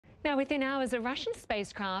Now, within hours, a Russian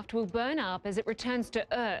spacecraft will burn up as it returns to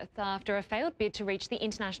Earth after a failed bid to reach the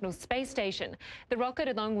International Space Station. The rocket,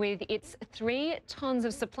 along with its 3 tons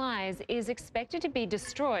of supplies, is expected to be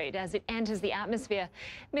destroyed as it enters the atmosphere.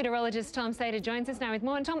 Meteorologist Tom Sater joins us now with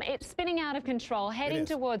more. And Tom, it's spinning out of control, heading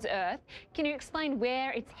towards Earth. Can you explain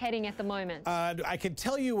where it's heading at the moment? I can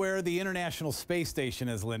tell you where the International Space Station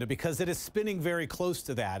is, Linda, because it is spinning very close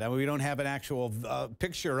to that. I mean, we don't have an actual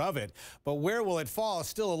picture of it, but where will it fall is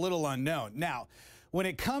still a little unknown. Now, when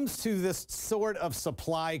it comes to this sort of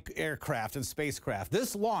supply aircraft and spacecraft,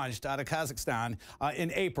 this launched out of Kazakhstan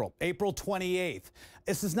in April 28th.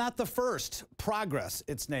 This is not the first Progress,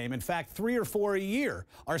 its name. In fact, 3 or 4 a year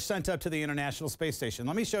are sent up to the International Space Station.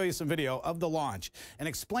 Let me show you some video of the launch and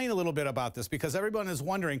explain a little bit about this, because everyone is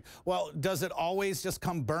wondering, well, does it always just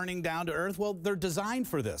come burning down to Earth? Well, they're designed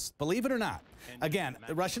for this, believe it or not. Again,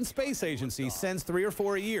 the Russian Space Agency sends 3 or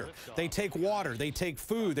 4 a year. They take water, they take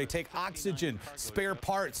food, they take oxygen, spare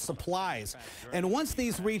parts, supplies. And once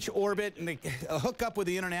these reach orbit and they hook up with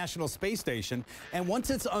the International Space Station, and once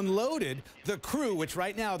it's unloaded, the crew, which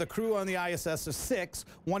right now the crew on the ISS is 6,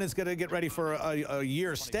 one is going to get ready for a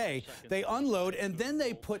year's stay, they unload and then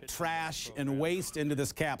they put trash and waste into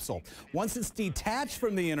this capsule. Once it's detached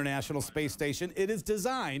from the International Space Station, it is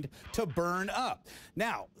designed to burn up.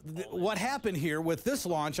 Now, what happened here with this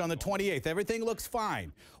launch on the 28th, everything looks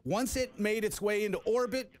fine. Once it made its way into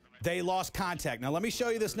orbit, they lost contact. Now, let me show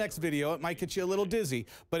you this next video. It might get you a little dizzy,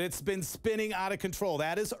 but it's been spinning out of control.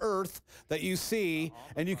 That is Earth that you see,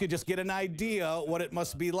 and you can just get an idea what it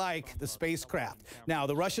must be like, the spacecraft. Now,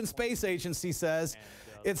 the Russian Space Agency says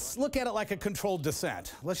look at it like a controlled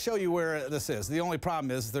descent. Let's show you where this is. The only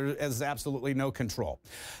problem is there is absolutely no control.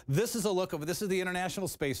 This is a look of, this is the International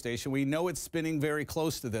Space Station. We know it's spinning very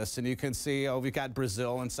close to this, and you can see, we've got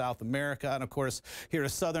Brazil and South America, and of course, here are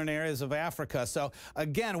southern areas of Africa. So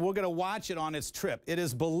again, we're going to watch it on its trip. It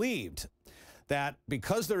is believed that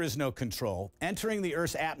because there is no control, entering the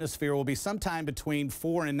Earth's atmosphere will be sometime between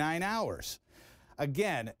 4 and 9 hours.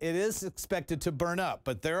 Again, it is expected to burn up,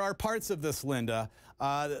 but there are parts of this, Linda,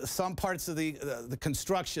 some parts of the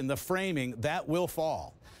construction, the framing, that will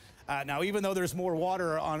fall. Now, even though there's more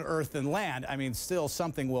water on Earth than land, I mean, still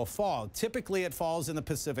something will fall. Typically, it falls in the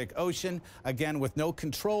Pacific Ocean. Again, with no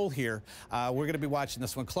control here, we're going to be watching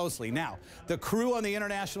this one closely. Now, the crew on the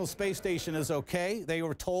International Space Station is okay. They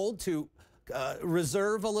were told to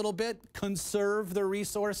reserve a little bit, conserve their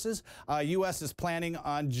resources. U.S. is planning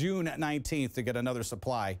on June 19th to get another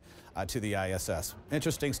supply to the ISS.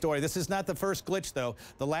 Interesting story. This is not the first glitch, though.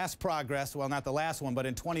 The last Progress, well, not the last one, but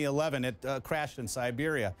in 2011, it crashed in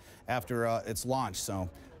Siberia after its launch. So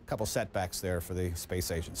a couple setbacks there for the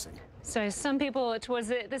space agency. So some people towards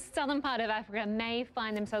the southern part of Africa may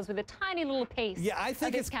find themselves with a tiny little piece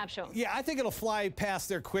of this capsule. Yeah, I think it'll fly past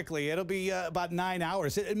there quickly. It'll be about 9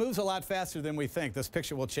 hours. It moves a lot faster than we think. This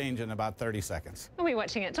picture will change in about 30 seconds. We'll be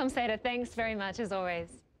watching it. Tom Sater, thanks very much, as always.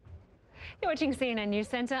 You're watching CNN News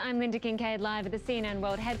Centre. I'm Lynda Kinkade, live at the CNN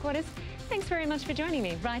World Headquarters. Thanks very much for joining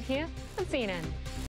me right here on CNN.